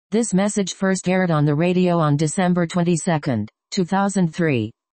This message first aired on the radio on December 22,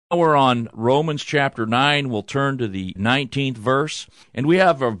 2003. We're on Romans chapter 9. We'll turn to the 19th verse. And we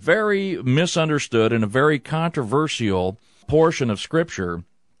have a very misunderstood and a very controversial portion of Scripture.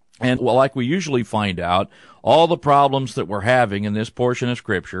 And well, like we usually find out, all the problems that we're having in this portion of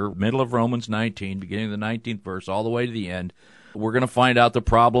Scripture, middle of Romans 19, beginning of the 19th verse, all the way to the end, we're going to find out the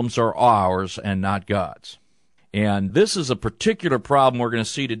problems are ours and not God's. And this is a particular problem we're going to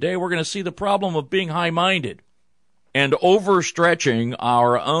see today. We're going to see the problem of being high-minded and overstretching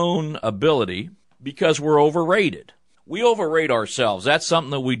our own ability because we're overrated. We overrate ourselves. That's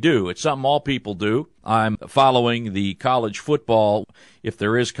something that we do. It's something all people do. I'm following the college football, if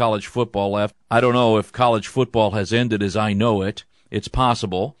there is college football left. I don't know if college football has ended as I know it. It's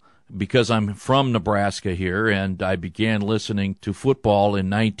possible because I'm from Nebraska here, and I began listening to football in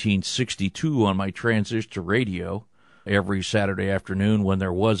 1962 on my transistor radio every Saturday afternoon when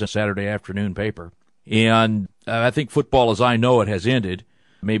there was a Saturday afternoon paper. And I think football as I know it has ended.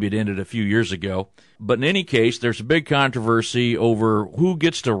 Maybe it ended a few years ago. But in any case, there's a big controversy over who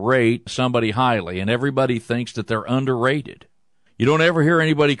gets to rate somebody highly, and everybody thinks that they're underrated. You don't ever hear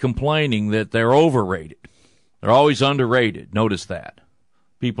anybody complaining that they're overrated. They're always underrated. Notice that.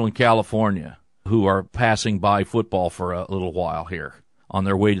 People in California who are passing by football for a little while here on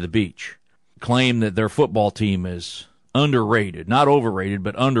their way to the beach claim that their football team is underrated, not overrated,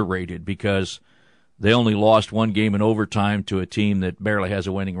 but underrated because they only lost one game in overtime to a team that barely has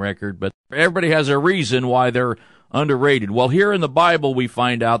a winning record. But everybody has a reason why they're underrated. Well, here in the Bible, we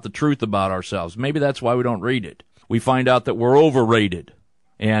find out the truth about ourselves. Maybe that's why we don't read it. We find out that we're overrated,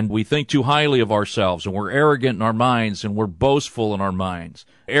 and we think too highly of ourselves, and we're arrogant in our minds, and we're boastful in our minds,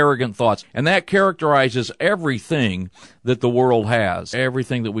 arrogant thoughts. And that characterizes everything that the world has,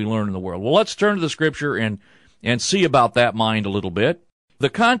 everything that we learn in the world. Well, let's turn to the Scripture and see about that mind a little bit. The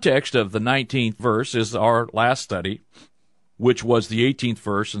context of the 19th verse is our last study, which was the 18th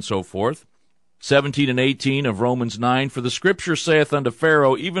verse and so forth. 17 and 18 of Romans 9, "For the Scripture saith unto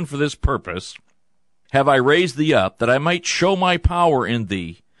Pharaoh, even for this purpose have I raised thee up, that I might show my power in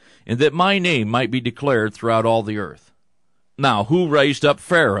thee, and that my name might be declared throughout all the earth." Now, who raised up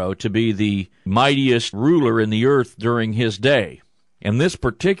Pharaoh to be the mightiest ruler in the earth during his day? And this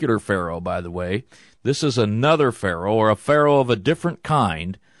particular Pharaoh, by the way, this is another Pharaoh, or a Pharaoh of a different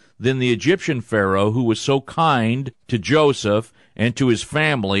kind than the Egyptian Pharaoh who was so kind to Joseph and to his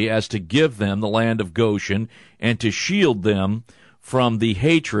family as to give them the land of Goshen and to shield them from the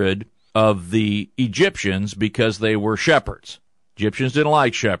hatred of the Egyptians because they were shepherds. Egyptians didn't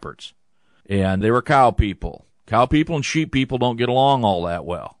like shepherds, and they were cow people. Cow people and sheep people don't get along all that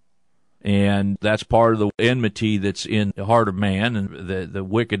well. And that's part of the enmity that's in the heart of man and the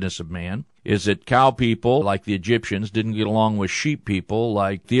wickedness of man, is that cow people, like the Egyptians, didn't get along with sheep people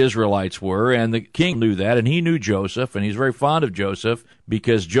like the Israelites were. And the king knew that, and he knew Joseph, and he's very fond of Joseph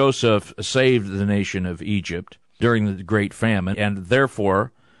because Joseph saved the nation of Egypt during the great famine. And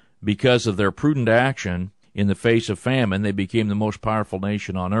therefore, because of their prudent action in the face of famine, they became the most powerful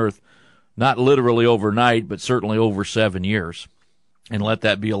nation on earth, not literally overnight, but certainly over 7 years. And let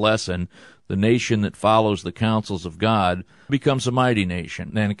that be a lesson. The nation that follows the counsels of God becomes a mighty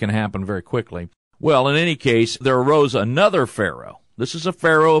nation, and it can happen very quickly. Well, in any case, there arose another Pharaoh. This is a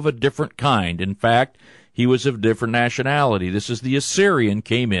Pharaoh of a different kind. In fact, he was of different nationality. This is the Assyrian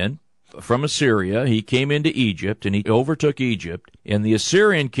came in from Assyria. He came into Egypt, and he overtook Egypt. And the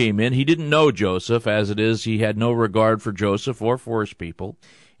Assyrian came in. He didn't know Joseph. As it is, he had no regard for Joseph or for his people.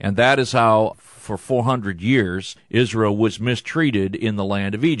 And that is how, for 400 years, Israel was mistreated in the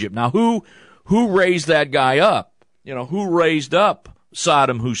land of Egypt. Now, who raised that guy up? You know, who raised up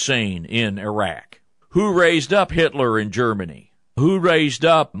Saddam Hussein in Iraq? Who raised up Hitler in Germany? Who raised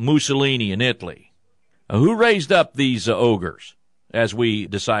up Mussolini in Italy? Who raised up these ogres, as we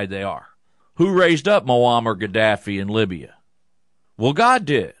decide they are? Who raised up Muammar Gaddafi in Libya? Well, God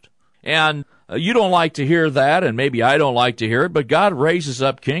did. And you don't like to hear that, and maybe I don't like to hear it, but God raises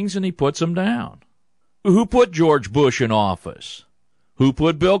up kings and he puts them down. Who put George Bush in office? Who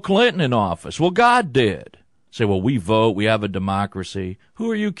put Bill Clinton in office? Well, God did. Say, well, we vote, we have a democracy.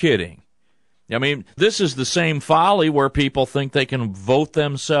 Who are you kidding? I mean, this is the same folly where people think they can vote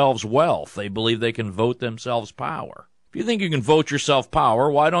themselves wealth. They believe they can vote themselves power. If you think you can vote yourself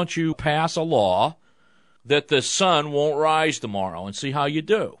power, why don't you pass a law that the sun won't rise tomorrow and see how you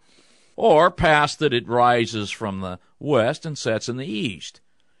do? Or pass that it rises from the west and sets in the east.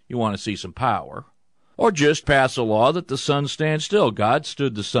 You want to see some power. Or just pass a law that the sun stands still. God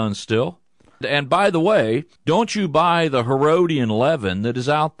stood the sun still. And by the way, don't you buy the Herodian leaven that is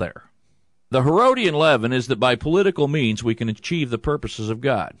out there. The Herodian leaven is that by political means we can achieve the purposes of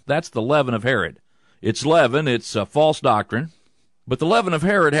God. That's the leaven of Herod. It's leaven, it's a false doctrine. But the leaven of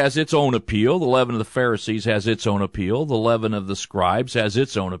Herod has its own appeal. The leaven of the Pharisees has its own appeal. The leaven of the scribes has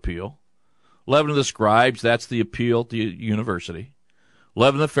its own appeal. Leaven of the scribes, that's the appeal to university.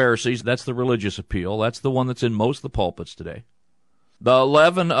 Leaven of the Pharisees, that's the religious appeal. That's the one that's in most of the pulpits today. The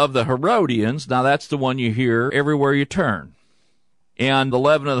leaven of the Herodians, now that's the one you hear everywhere you turn. And the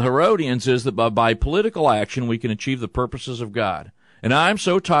leaven of the Herodians is that by political action we can achieve the purposes of God. And I'm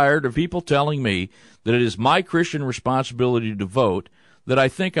so tired of people telling me that it is my Christian responsibility to vote that I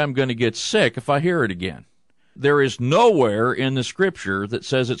think I'm going to get sick if I hear it again. There is nowhere in the Scripture that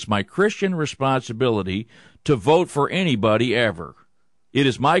says it's my Christian responsibility to vote for anybody ever. It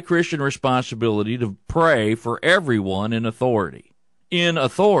is my Christian responsibility to pray for everyone in authority. In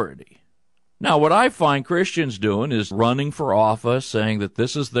authority. Now, what I find Christians doing is running for office, saying that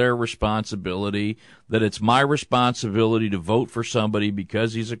this is their responsibility, that it's my responsibility to vote for somebody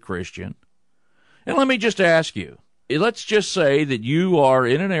because he's a Christian. And let me just ask you, let's just say that you are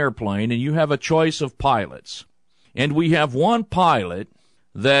in an airplane and you have a choice of pilots. And we have one pilot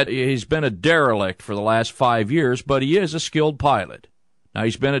that has been a derelict for the last 5 years, but he is a skilled pilot. Now,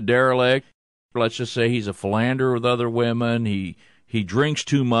 he's been a derelict. Let's just say he's a philanderer with other women. He drinks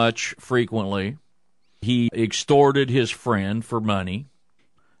too much frequently. He extorted his friend for money.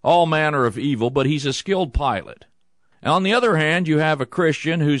 All manner of evil, but he's a skilled pilot. And on the other hand, you have a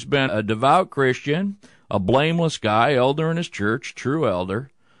Christian who's been a devout Christian, a blameless guy, elder in his church, true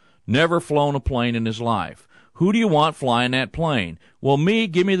elder, never flown a plane in his life. Who do you want flying that plane? Well,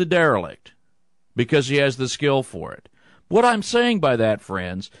 give me the derelict, because he has the skill for it. What I'm saying by that,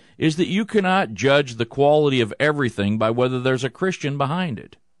 friends, is that you cannot judge the quality of everything by whether there's a Christian behind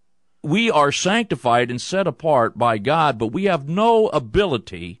it. We are sanctified and set apart by God, but we have no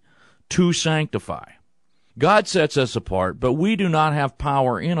ability to sanctify. God sets us apart, but we do not have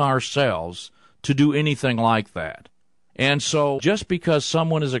power in ourselves to do anything like that. And so just because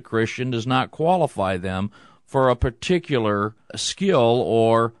someone is a Christian does not qualify them for a particular skill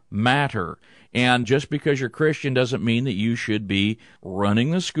or matter. And just because you're Christian doesn't mean that you should be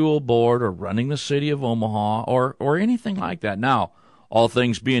running the school board or running the city of Omaha or anything like that. Now, all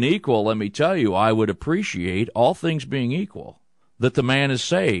things being equal, let me tell you, I would appreciate, all things being equal, that the man is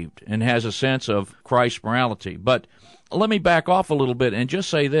saved and has a sense of Christ's morality. But let me back off a little bit and just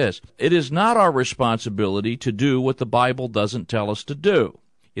say this. It is not our responsibility to do what the Bible doesn't tell us to do.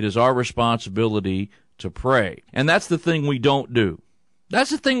 It is our responsibility to pray. And that's the thing we don't do. That's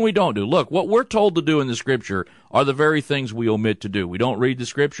the thing we don't do. Look, what we're told to do in the Scripture are the very things we omit to do. We don't read the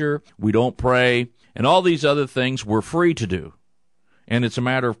Scripture, we don't pray, and all these other things we're free to do. And it's a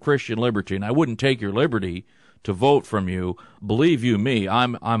matter of Christian liberty. And I wouldn't take your liberty to vote from you. Believe you me,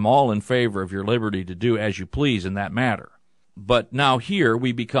 I'm all in favor of your liberty to do as you please in that matter. But now here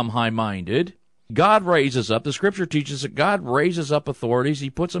we become high-minded. God raises up, the Scripture teaches that God raises up authorities, He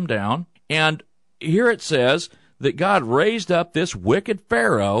puts them down, and here it says that God raised up this wicked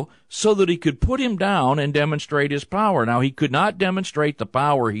Pharaoh so that He could put him down and demonstrate His power. Now, He could not demonstrate the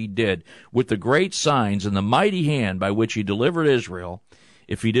power He did with the great signs and the mighty hand by which He delivered Israel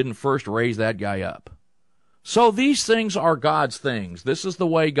if He didn't first raise that guy up. So these things are God's things. This is the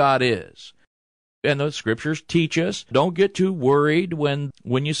way God is. And the Scriptures teach us, don't get too worried when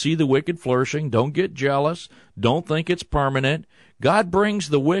you see the wicked flourishing. Don't get jealous. Don't think it's permanent. God brings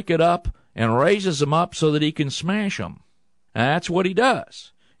the wicked up and raises them up so that He can smash them. And that's what He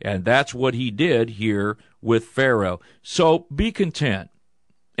does. And that's what He did here with Pharaoh. So be content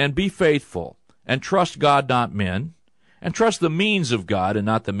and be faithful and trust God, not men, and trust the means of God and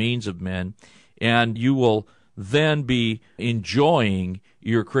not the means of men, and you will then be enjoying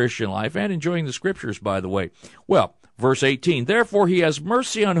your Christian life and enjoying the Scriptures, by the way. Well, verse 18, therefore He has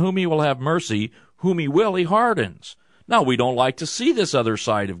mercy on whom He will have mercy, whom He will He hardens. Now, we don't like to see this other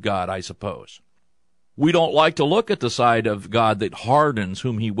side of God, I suppose. We don't like to look at the side of God that hardens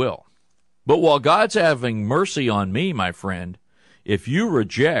whom He will. But while God's having mercy on me, my friend, if you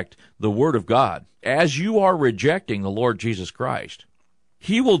reject the Word of God, as you are rejecting the Lord Jesus Christ,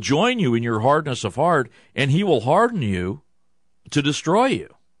 He will join you in your hardness of heart, and He will harden you to destroy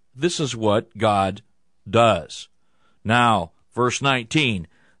you. This is what God does. Now, verse 19,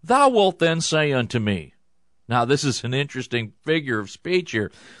 thou wilt then say unto me. Now, this is an interesting figure of speech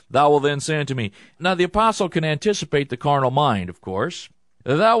here. Thou wilt then say unto me. Now, the apostle can anticipate the carnal mind, of course.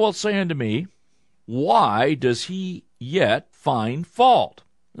 Thou wilt say unto me, why does he yet find fault?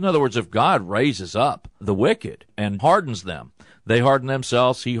 In other words, if God raises up the wicked and hardens them, they harden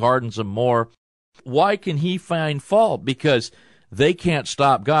themselves, He hardens them more. Why can He find fault? Because they can't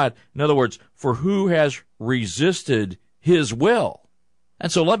stop God. In other words, for who has resisted his will?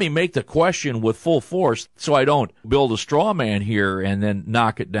 And so let me make the question with full force so I don't build a straw man here and then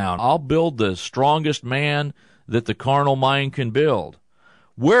knock it down. I'll build the strongest man that the carnal mind can build.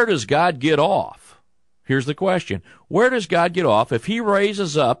 Where does God get off? Here's the question. Where does God get off? If he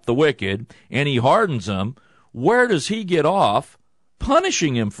raises up the wicked and he hardens them, where does he get off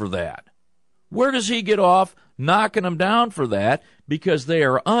punishing him for that? Where does he get off knocking them down for that? Because they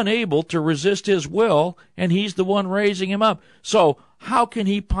are unable to resist his will, and he's the one raising him up. So how can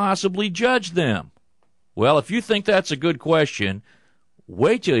he possibly judge them? Well, if you think that's a good question,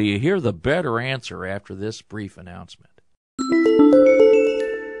 wait till you hear the better answer after this brief announcement.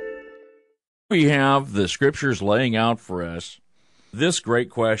 We have the Scriptures laying out for us this great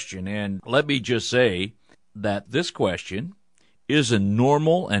question, and let me just say that this question is a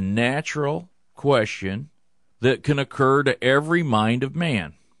normal and natural question that can occur to every mind of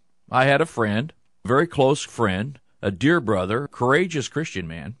man. I had a friend, a very close friend, a dear brother, courageous Christian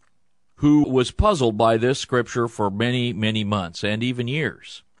man, who was puzzled by this scripture for many, many months and even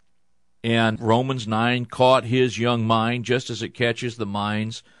years. And Romans 9 caught his young mind just as it catches the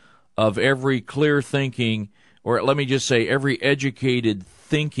minds of every clear-thinking, or let me just say every educated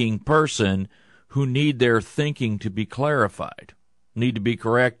thinking person who need their thinking to be clarified, need to be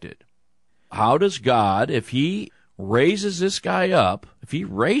corrected. How does God, if he raises this guy up, if he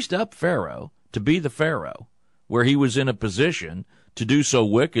raised up Pharaoh to be the Pharaoh, where he was in a position to do so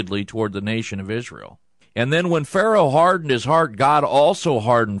wickedly toward the nation of Israel, and then when Pharaoh hardened his heart, God also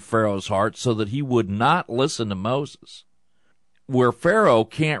hardened Pharaoh's heart so that he would not listen to Moses, where Pharaoh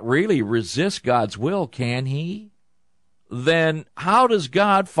can't really resist God's will, can he? Then how does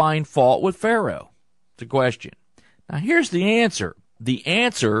God find fault with Pharaoh? It's a question. Now here's the answer. The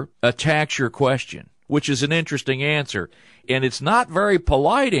answer attacks your question, which is an interesting answer. And it's not very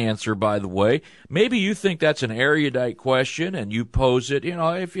polite answer, by the way. Maybe you think that's an erudite question and you pose it,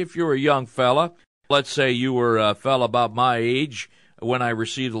 if you're a young fella, let's say you were a fella about my age when I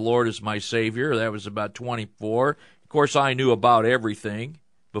received the Lord as my Savior. That was about 24. Of course, I knew about everything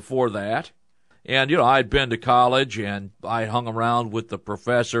before that. And, I'd been to college and I hung around with the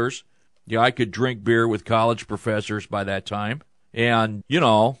professors. I could drink beer with college professors by that time. And,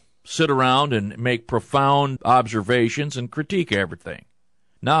 sit around and make profound observations and critique everything.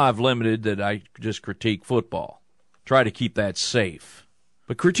 Now I've limited that I just critique football. Try to keep that safe.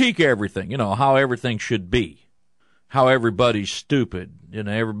 But critique everything, how everything should be. How everybody's stupid,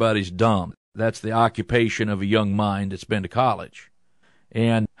 everybody's dumb. That's the occupation of a young mind that's been to college.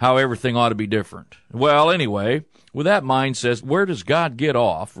 And how everything ought to be different. Well, anyway, with that mind says, where does God get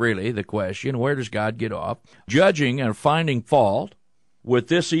off, really, the question, where does God get off? Judging and finding fault with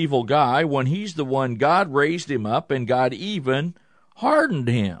this evil guy when he's the one God raised him up and God even hardened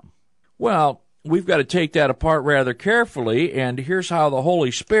him. Well, we've got to take that apart rather carefully, and here's how the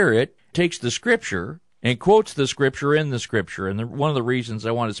Holy Spirit takes the Scripture and quotes the Scripture in the Scripture. And one of the reasons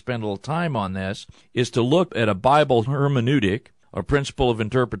I want to spend a little time on this is to look at a Bible hermeneutic, a principle of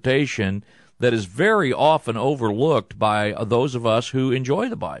interpretation that is very often overlooked by those of us who enjoy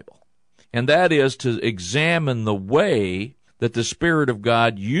the Bible. And that is to examine the way that the Spirit of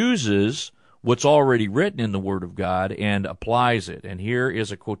God uses what's already written in the Word of God and applies it. And here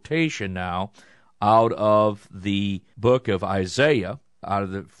is a quotation now out of the book of Isaiah, out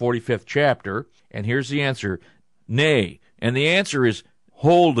of the 45th chapter, and here's the answer. Nay, and the answer is,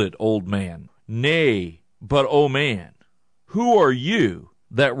 hold it, old man. Nay, but, O man, who are you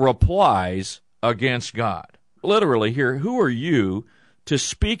that replies against God? Literally here, who are you to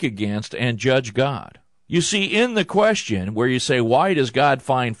speak against and judge God? You see, in the question where you say, why does God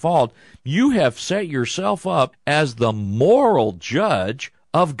find fault, you have set yourself up as the moral judge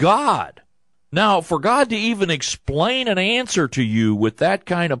of God. Now, for God to even explain an answer to you with that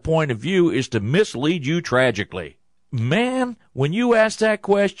kind of point of view is to mislead you tragically. Man, when you ask that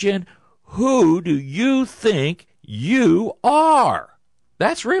question, who do you think you are?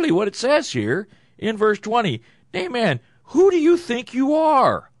 That's really what it says here in verse 20. Hey, man, who do you think you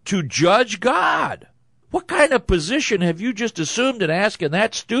are to judge God? What kind of position have you just assumed in asking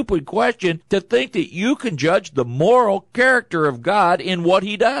that stupid question to think that you can judge the moral character of God in what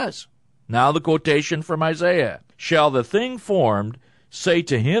he does? Now the quotation from Isaiah. Shall the thing formed say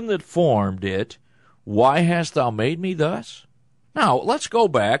to him that formed it, why hast thou made me thus? Now, let's go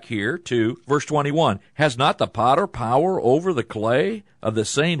back here to verse 21. Has not the potter power over the clay of the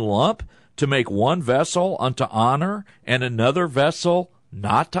same lump to make one vessel unto honor and another vessel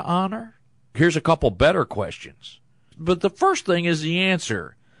not to honor? Here's a couple better questions. But the first thing is the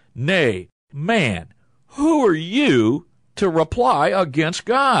answer. Nay, man, who are you to reply against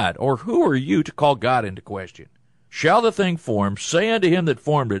God? Or who are you to call God into question? Shall the thing formed say unto him that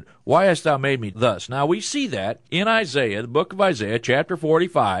formed it, why hast thou made me thus? Now we see that in Isaiah, the book of Isaiah, chapter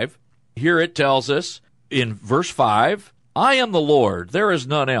 45. Here it tells us in verse 5, I am the Lord, there is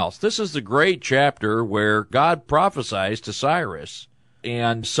none else. This is the great chapter where God prophesies to Cyrus,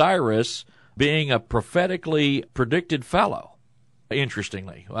 and Cyrus being a prophetically predicted fellow.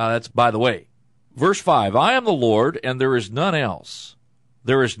 Interestingly. Well, that's by the way. Verse 5, I am the Lord, and there is none else.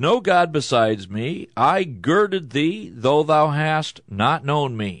 There is no God besides me. I girded thee, though thou hast not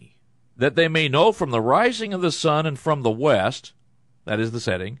known me, that they may know from the rising of the sun and from the west, that is the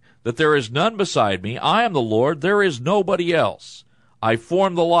setting, that there is none beside me. I am the Lord, there is nobody else. I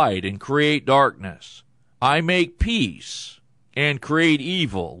form the light and create darkness. I make peace and create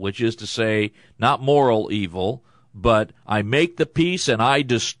evil, which is to say, not moral evil, but I make the peace and I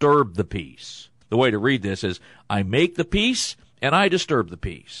disturb the peace. The way to read this is, I make the peace and I disturb the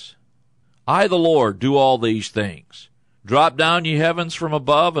peace. I, the Lord, do all these things. Drop down, ye heavens, from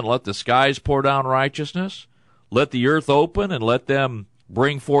above, and let the skies pour down righteousness. Let the earth open, and let them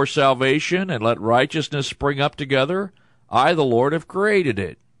bring forth salvation, and let righteousness spring up together. I, the Lord, have created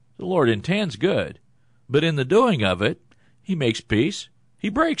it. The Lord intends good, but in the doing of it, he makes peace, he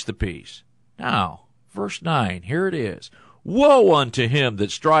breaks the peace. Now, verse 9, here it is. Woe unto him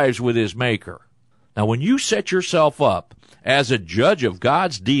that strives with his Maker. Now, when you set yourself up as a judge of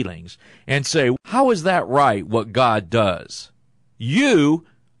God's dealings and say, how is that right, what God does? You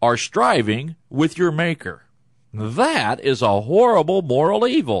are striving with your Maker. That is a horrible moral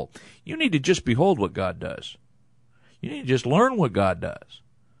evil. You need to just behold what God does. You need to just learn what God does.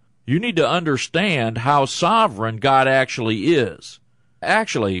 You need to understand how sovereign God actually is.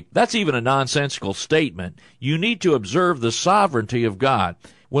 Actually, that's even a nonsensical statement. You need to observe the sovereignty of God.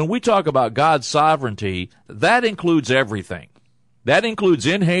 When we talk about God's sovereignty, that includes everything. That includes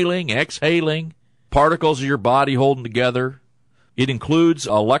inhaling, exhaling, particles of your body holding together. It includes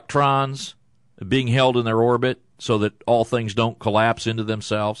electrons being held in their orbit so that all things don't collapse into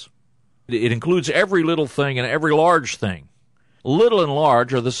themselves. It includes every little thing and every large thing. Little and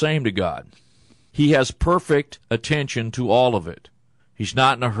large are the same to God. He has perfect attention to all of it. He's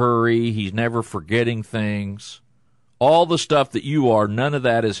not in a hurry. He's never forgetting things. All the stuff that you are, none of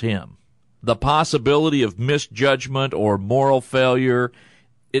that is him. The possibility of misjudgment or moral failure,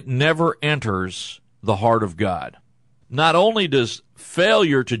 it never enters the heart of God. Not only does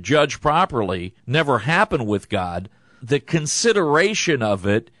failure to judge properly never happen with God, the consideration of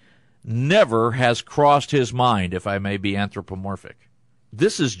it never has crossed his mind, if I may be anthropomorphic.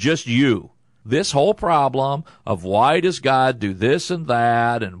 This is just you. This whole problem of why does God do this and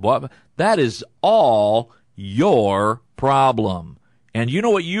what, that is all your problem. And you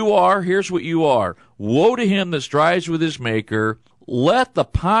know what you are? Here's what you are. Woe to him that strives with his Maker. Let the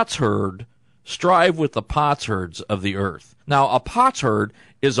potsherd strive with the potsherds of the earth. Now, a potsherd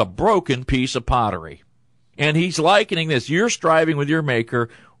is a broken piece of pottery. And he's likening this. You're striving with your Maker.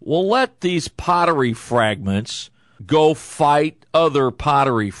 Well, let these pottery fragments go fight other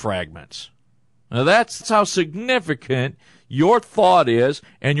pottery fragments. Now, that's how significant your thought is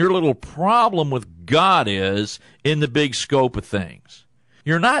and your little problem with God is in the big scope of things.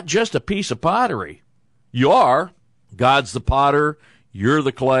 You're not just a piece of pottery. You are. God's the potter. You're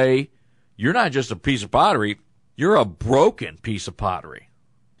the clay. You're not just a piece of pottery. You're a broken piece of pottery.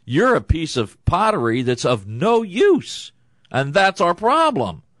 You're a piece of pottery that's of no use. And that's our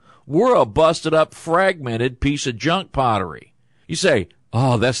problem. We're a busted up, fragmented piece of junk pottery. You say,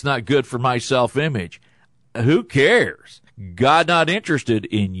 oh, that's not good for my self-image. Who cares? God not interested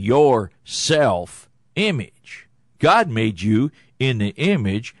in your self-image. God made you in the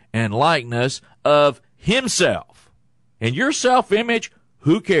image and likeness of himself. And your self-image,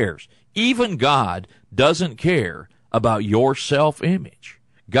 who cares? Even God doesn't care about your self-image.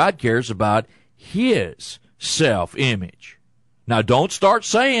 God cares about his self-image. Now, don't start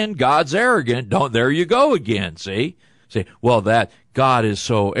saying God's arrogant. There you go again, see? Say, well, that God is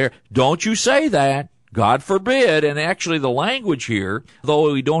so arrogant. Don't you say that. God forbid. And actually the language here,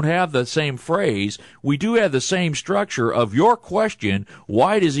 though we don't have the same phrase, we do have the same structure of your question,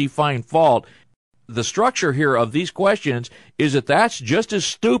 why does he find fault? The structure here of these questions is that that's just as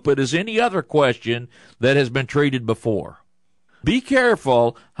stupid as any other question that has been treated before. Be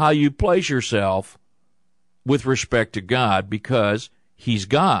careful how you place yourself with respect to God, because he's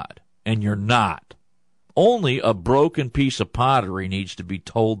God and you're not. Only a broken piece of pottery needs to be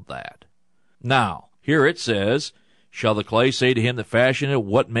told that. Now, here it says, shall the clay say to him that fashioned it,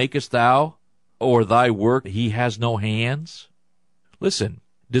 what makest thou? Or thy work, he has no hands? Listen,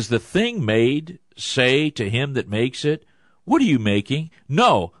 does the thing made say to him that makes it, What are you making?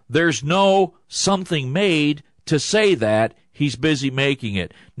 No, there's no something made to say that. He's busy making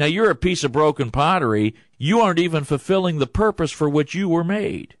it. Now, you're a piece of broken pottery. You aren't even fulfilling the purpose for which you were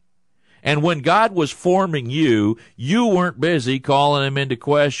made. And when God was forming you, you weren't busy calling him into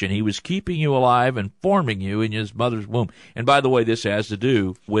question. He was keeping you alive and forming you in his mother's womb. And by the way, this has to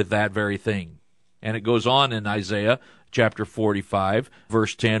do with that very thing. And it goes on in Isaiah chapter 45,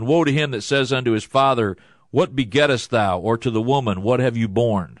 verse 10, Woe to him that says unto his father, What begettest thou? Or to the woman, What have you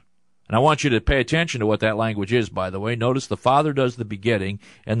borne? And I want you to pay attention to what that language is, by the way. Notice the father does the begetting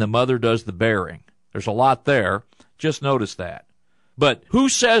and the mother does the bearing. There's a lot there. Just notice that. But who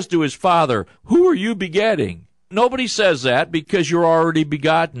says to his father, Who are you begetting? Nobody says that because you're already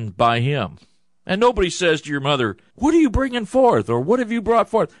begotten by him. And nobody says to your mother, What are you bringing forth? Or what have you brought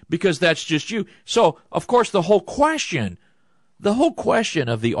forth? Because that's just you. So, of course, the whole question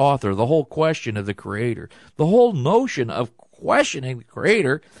of the author, the whole question of the creator, the whole notion of questioning the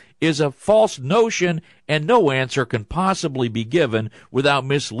creator is a false notion, and no answer can possibly be given without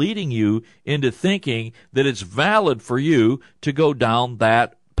misleading you into thinking that it's valid for you to go down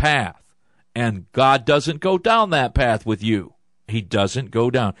that path. And God doesn't go down that path with you. He doesn't go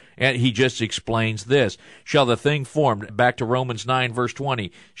down. And he just explains this. Shall the thing formed, back to Romans 9, verse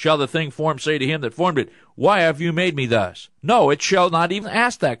 20, shall the thing formed say to him that formed it, Why have you made me thus? No, it shall not even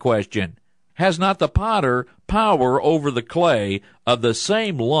ask that question. Has not the potter power over the clay of the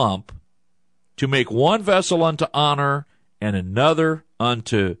same lump to make one vessel unto honor and another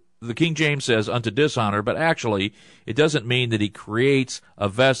unto, the King James says, unto dishonor, but actually it doesn't mean that he creates a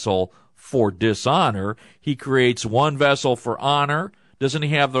vessel for dishonor. He creates one vessel for honor. Doesn't he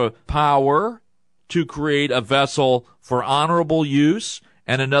have the power to create a vessel for honorable use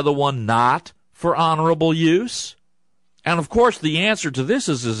and another one not for honorable use? And of course, the answer to this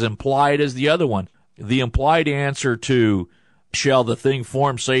is as implied as the other one. The implied answer to, shall the thing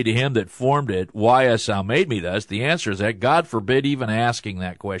formed say to him that formed it, Why hast thou made me thus? The answer is that God forbid even asking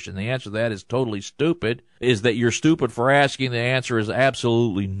that question. The answer to that is totally stupid. Is that you're stupid for asking? The answer is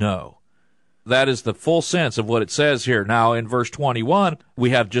absolutely no. That is the full sense of what it says here. Now, in verse 21,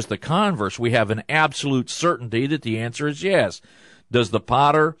 we have just the converse. We have an absolute certainty that the answer is yes. Does the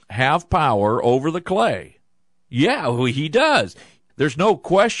potter have power over the clay? Yeah, he does. There's no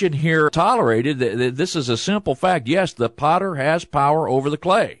question here tolerated. This is a simple fact. Yes, the potter has power over the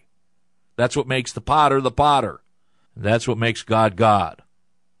clay. That's what makes the potter the potter. That's what makes God God.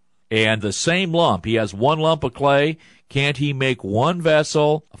 And the same lump, he has one lump of clay. Can't he make one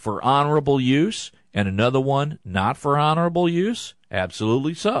vessel for honorable use and another one not for honorable use?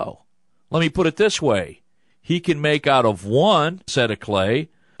 Absolutely so. Let me put it this way. He can make out of one set of clay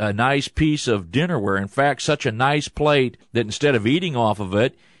a nice piece of dinnerware. In fact, such a nice plate that instead of eating off of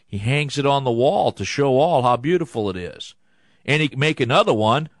it, he hangs it on the wall to show all how beautiful it is. And he can make another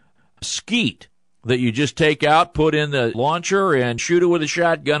one, skeet, that you just take out, put in the launcher, and shoot it with a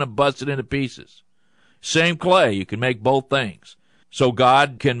shotgun and bust it into pieces. Same clay, you can make both things. So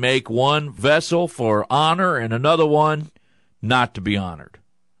God can make one vessel for honor and another one not to be honored.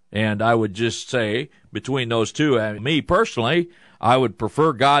 And I would just say, between those two, me personally, I would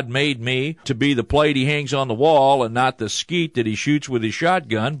prefer God made me to be the plate he hangs on the wall and not the skeet that he shoots with his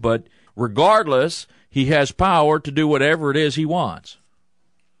shotgun, but regardless, he has power to do whatever it is he wants.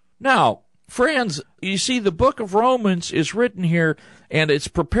 Now, friends, you see, the book of Romans is written here, and it's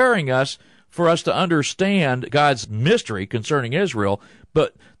preparing us for us to understand God's mystery concerning Israel,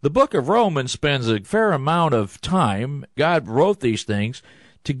 but the book of Romans spends a fair amount of time, God wrote these things,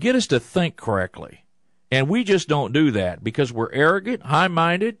 to get us to think correctly. And we just don't do that because we're arrogant,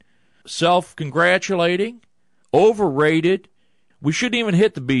 high-minded, self-congratulating, overrated. We shouldn't even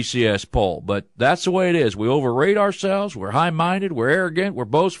hit the BCS poll, but that's the way it is. We overrate ourselves, we're high-minded, we're arrogant, we're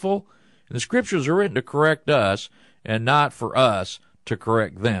boastful, and the Scriptures are written to correct us and not for us to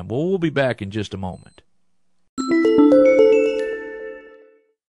correct them. Well, we'll be back in just a moment.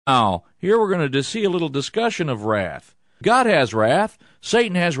 Now, here we're going to see a little discussion of wrath. God has wrath,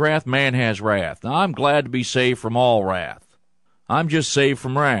 Satan has wrath, man has wrath. Now, I'm glad to be saved from all wrath. I'm just saved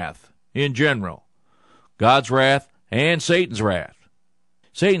from wrath in general. God's wrath and Satan's wrath.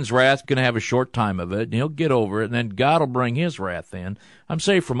 Satan's wrath going to have a short time of it, and he'll get over it, and then God will bring his wrath in. I'm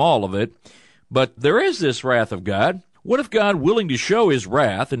saved from all of it. But there is this wrath of God. What if God, willing to show his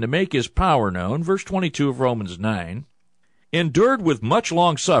wrath and to make his power known, verse 22 of Romans 9, endured with much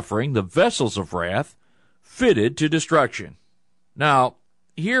long suffering the vessels of wrath, fitted to destruction. Now,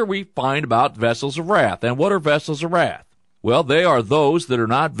 here we find about vessels of wrath. And what are vessels of wrath? Well, they are those that are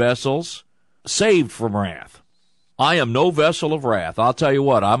not vessels saved from wrath. I am no vessel of wrath. I'll tell you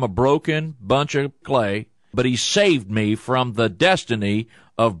what, I'm a broken bunch of clay, but he saved me from the destiny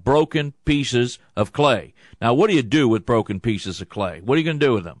of broken pieces of clay. Now, what do you do with broken pieces of clay? What are you going to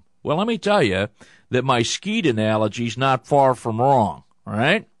do with them? Well, let me tell you that my skeet analogy is not far from wrong, all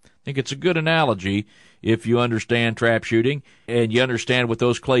right? I think it's a good analogy if you understand trap shooting and you understand what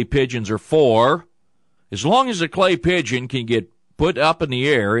those clay pigeons are for. As long as a clay pigeon can get put up in the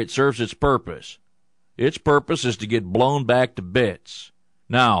air, it serves its purpose. Its purpose is to get blown back to bits.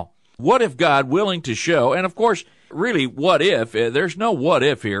 Now, what if God willing to show, and of course, really, what if? There's no what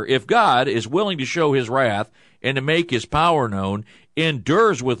if here. If God is willing to show his wrath and to make his power known,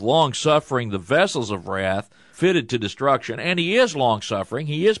 endures with long-suffering the vessels of wrath fitted to destruction, and he is long-suffering,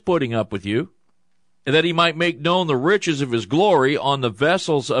 he is putting up with you, that he might make known the riches of his glory on the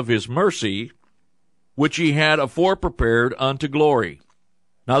vessels of his mercy, which he had afore prepared unto glory.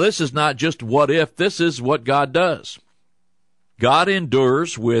 Now, this is not just what if, this is what God does. God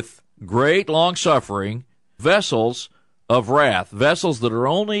endures with great long-suffering vessels of wrath, vessels that are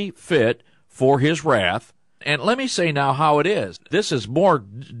only fit for his wrath. And let me say now how it is. This is more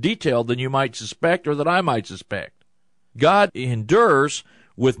detailed than you might suspect or that I might suspect. God endures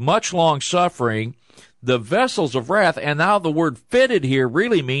with much long-suffering the vessels of wrath, and now the word fitted here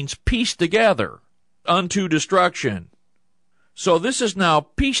really means pieced together unto destruction. So this is now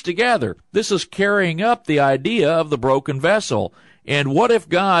pieced together. This is carrying up the idea of the broken vessel. And what if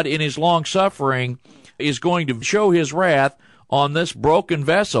God, in his long-suffering, is going to show his wrath on this broken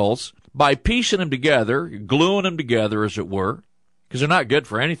vessels by piecing them together, gluing them together, as it were, because they're not good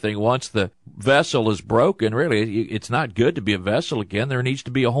for anything once the vessel is broken. Really, it's not good to be a vessel again. There needs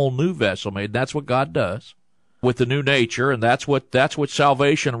to be a whole new vessel made. That's what God does with the new nature, and that's what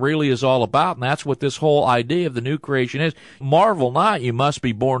salvation really is all about, and that's what this whole idea of the new creation is. Marvel not, you must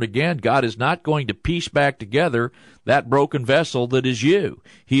be born again. God is not going to piece back together that broken vessel that is you.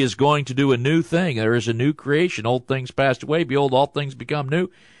 He is going to do a new thing. There is a new creation. Old things passed away. Behold, all things become new.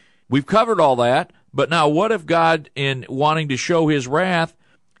 We've covered all that, but now what if God, in wanting to show his wrath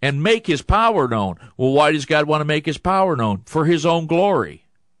and make his power known? Well, why does God want to make his power known? For his own glory.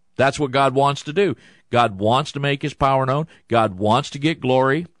 That's what God wants to do. God wants to make his power known. God wants to get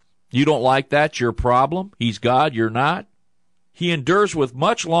glory. You don't like that? Your problem. He's God. You're not. He endures with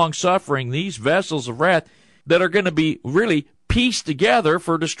much long-suffering these vessels of wrath that are going to be really pieced together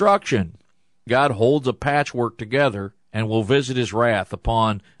for destruction. God holds a patchwork together and will visit his wrath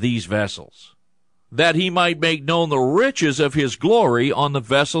upon these vessels, that he might make known the riches of his glory on the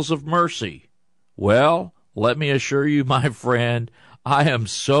vessels of mercy. Well, let me assure you, my friend, I am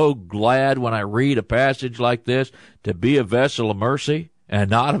so glad when I read a passage like this to be a vessel of mercy and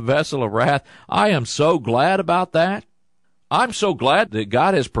not a vessel of wrath. I am so glad about that. I'm so glad that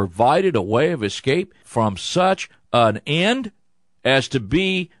God has provided a way of escape from such an end as to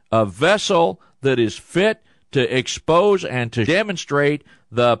be a vessel that is fit to expose and to demonstrate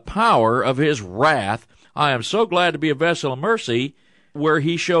the power of his wrath. I am so glad to be a vessel of mercy where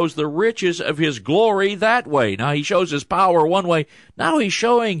he shows the riches of his glory that way. Now, he shows his power one way. Now he's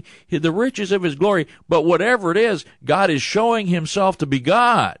showing the riches of his glory. But whatever it is, God is showing himself to be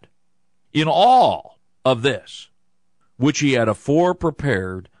God in all of this, which he had afore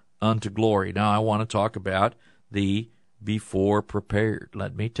prepared unto glory. Now, I want to talk about the before prepared.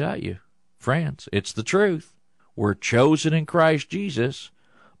 Let me tell you, friends, it's the truth. We're chosen in Christ Jesus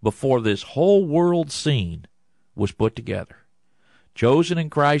before this whole world scene was put together. Chosen in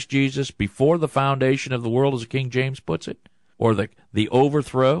Christ Jesus before the foundation of the world, as King James puts it, or the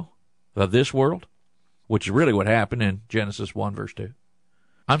overthrow of this world, which is really what happened in Genesis 1, verse 2.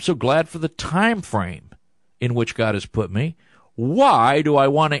 I'm so glad for the time frame in which God has put me. Why do I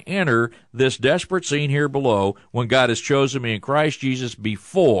want to enter this desperate scene here below when God has chosen me in Christ Jesus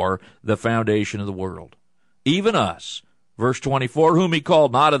before the foundation of the world? Even us. Verse 24, whom he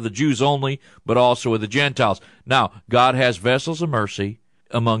called not of the Jews only, but also of the Gentiles. Now, God has vessels of mercy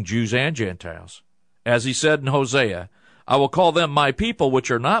among Jews and Gentiles. As he said in Hosea, I will call them my people, which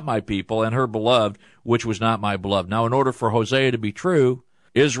are not my people, and her beloved, which was not my beloved. Now, in order for Hosea to be true,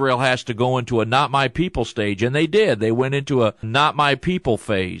 Israel has to go into a not my people stage, and they did. They went into a not my people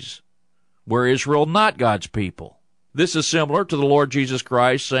phase, where Israel not God's people. This is similar to the Lord Jesus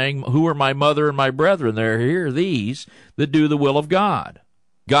Christ saying, who are my mother and my brethren? They're here, these that do the will of God.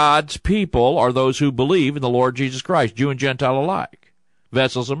 God's people are those who believe in the Lord Jesus Christ, Jew and Gentile alike,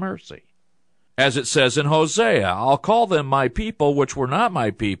 vessels of mercy. As it says in Hosea, I'll call them my people, which were not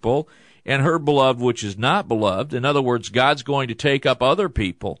my people, and her beloved, which is not beloved. In other words, God's going to take up other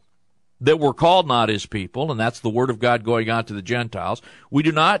people that were called not his people, and that's the word of God going on to the Gentiles. We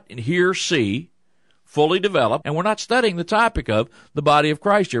do not here see fully developed, and we're not studying the topic of the body of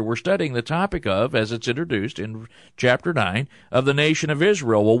Christ here. We're studying the topic of, as it's introduced in chapter 9, of the nation of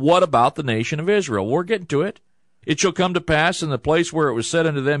Israel. Well, what about the nation of Israel? We're getting to it. It shall come to pass in the place where it was said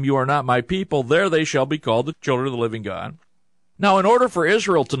unto them, You are not my people, there they shall be called the children of the living God. Now, in order for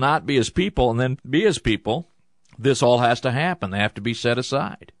Israel to not be his people and then be his people, this all has to happen. They have to be set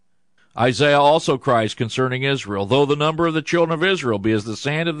aside. Isaiah also cries concerning Israel, Though the number of the children of Israel be as the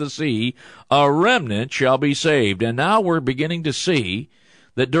sand of the sea, a remnant shall be saved. And now we're beginning to see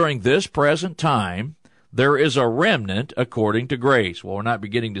that during this present time, there is a remnant according to grace. Well, we're not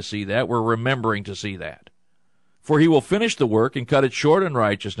beginning to see that. We're remembering to see that. For he will finish the work and cut it short in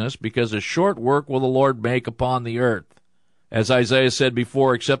righteousness, because a short work will the Lord make upon the earth. As Isaiah said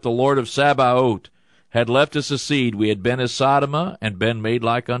before, Except the Lord of Sabaoth had left us a seed, we had been as Sodom and been made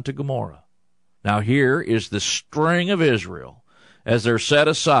like unto Gomorrah. Now here is the string of Israel. As they're set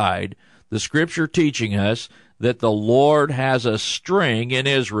aside, the Scripture teaching us that the Lord has a string in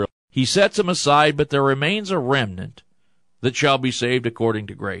Israel. He sets them aside, but there remains a remnant that shall be saved according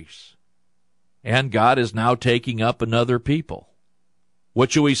to grace. And God is now taking up another people.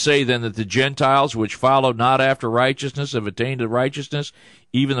 What shall we say then, that the Gentiles which followed not after righteousness have attained to righteousness,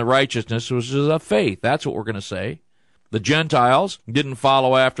 even the righteousness which is of faith? That's what we're going to say. The Gentiles didn't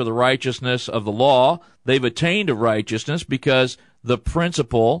follow after the righteousness of the law. They've attained to righteousness because the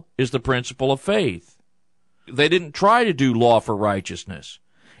principle is the principle of faith. They didn't try to do law for righteousness.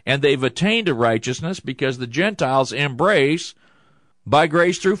 And they've attained to righteousness because the Gentiles embrace by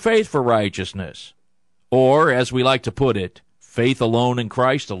grace through faith for righteousness. Or, as we like to put it, faith alone in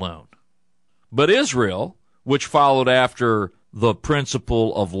Christ alone. But Israel, which followed after the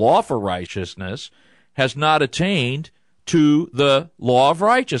principle of law for righteousness, has not attained to the law of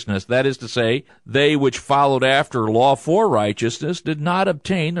righteousness. That is to say, they which followed after law for righteousness did not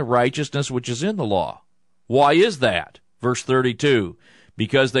obtain the righteousness which is in the law. Why is that? Verse 32,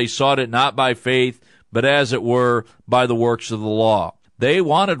 Because they sought it not by faith, but as it were by the works of the law. They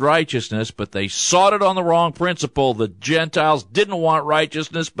wanted righteousness, but they sought it on the wrong principle. The Gentiles didn't want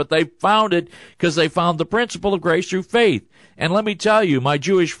righteousness, but they found it because they found the principle of grace through faith. And let me tell you, my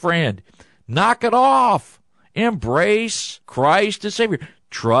Jewish friend, knock it off. Embrace Christ as Savior.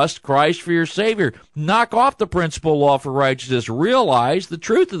 Trust Christ for your Savior. Knock off the principle law for righteousness. Realize the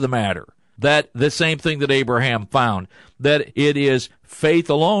truth of the matter. That the same thing that Abraham found, that it is faith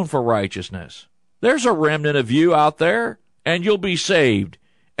alone for righteousness. There's a remnant of you out there, and you'll be saved,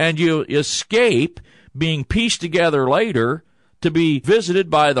 and you'll escape being pieced together later to be visited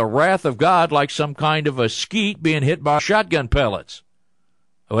by the wrath of God like some kind of a skeet being hit by shotgun pellets.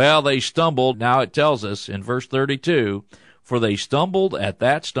 Well, they stumbled. Now it tells us in verse 32, For they stumbled at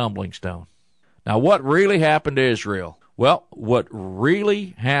that stumbling stone. Now what really happened to Israel? Well, what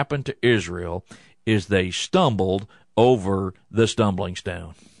really happened to Israel is they stumbled over the stumbling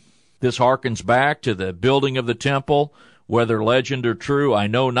stone. This harkens back to the building of the temple. Whether legend or true, I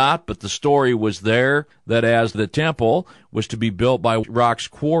know not, but the story was there that as the temple was to be built by rocks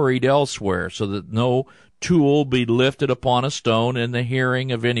quarried elsewhere, so that no tool be lifted upon a stone in the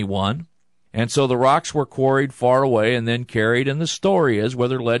hearing of anyone. And so the rocks were quarried far away and then carried, and the story is,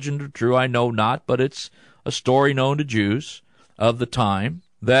 whether legend or true, I know not, but it's a story known to Jews of the time,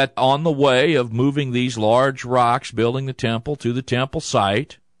 that on the way of moving these large rocks, building the temple to the temple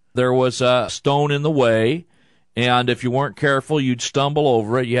site, there was a stone in the way, and if you weren't careful, you'd stumble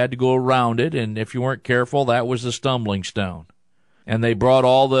over it. You had to go around it, and if you weren't careful, that was the stumbling stone. And they brought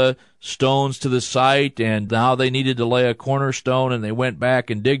all the stones to the site, and now they needed to lay a cornerstone, and they went back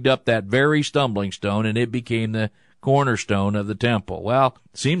and digged up that very stumbling stone, and it became the cornerstone of the temple. Well,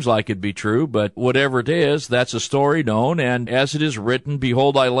 seems like it'd be true, but whatever it is, that's a story known, and as it is written,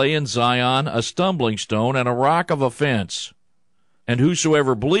 Behold, I lay in Zion a stumbling stone and a rock of offense, and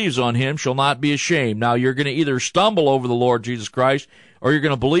whosoever believes on him shall not be ashamed. Now, you're going to either stumble over the Lord Jesus Christ, or you're going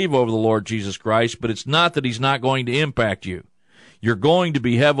to believe over the Lord Jesus Christ, but it's not that he's not going to impact you. You're going to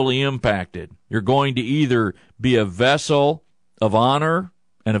be heavily impacted. You're going to either be a vessel of honor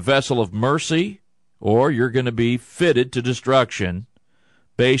and a vessel of mercy, or you're going to be fitted to destruction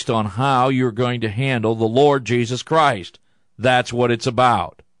based on how you're going to handle the Lord Jesus Christ. That's what it's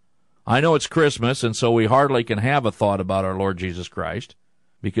about. I know it's Christmas, and so we hardly can have a thought about our Lord Jesus Christ,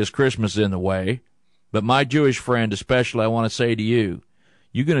 because Christmas is in the way. But my Jewish friend especially, I want to say to you,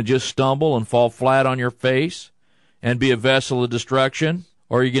 you're going to just stumble and fall flat on your face and be a vessel of destruction,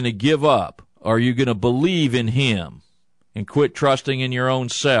 or are you going to give up? Are you going to believe in him and quit trusting in your own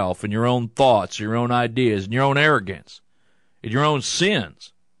self and your own thoughts, your own ideas, and your own arrogance, and your own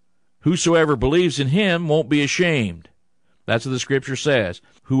sins? Whosoever believes in him won't be ashamed. That's what the Scripture says.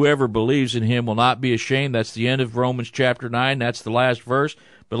 Whoever believes in him will not be ashamed. That's the end of Romans chapter 9. That's the last verse.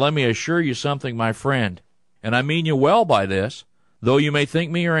 But let me assure you something, my friend, and I mean you well by this, though you may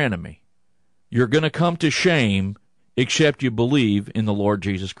think me your enemy. You're going to come to shame except you believe in the Lord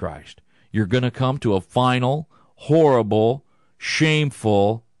Jesus Christ. You're going to come to a final, horrible,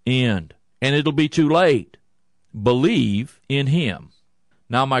 shameful end. And it'll be too late. Believe in him.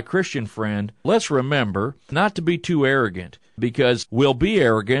 Now, my Christian friend, let's remember not to be too arrogant, because we'll be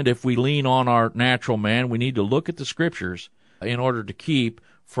arrogant if we lean on our natural man. We need to look at the Scriptures in order to keep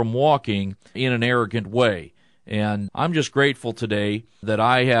from walking in an arrogant way. And I'm just grateful today that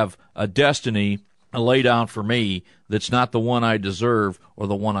I have a destiny laid out for me that's not the one I deserve or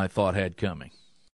the one I thought had coming.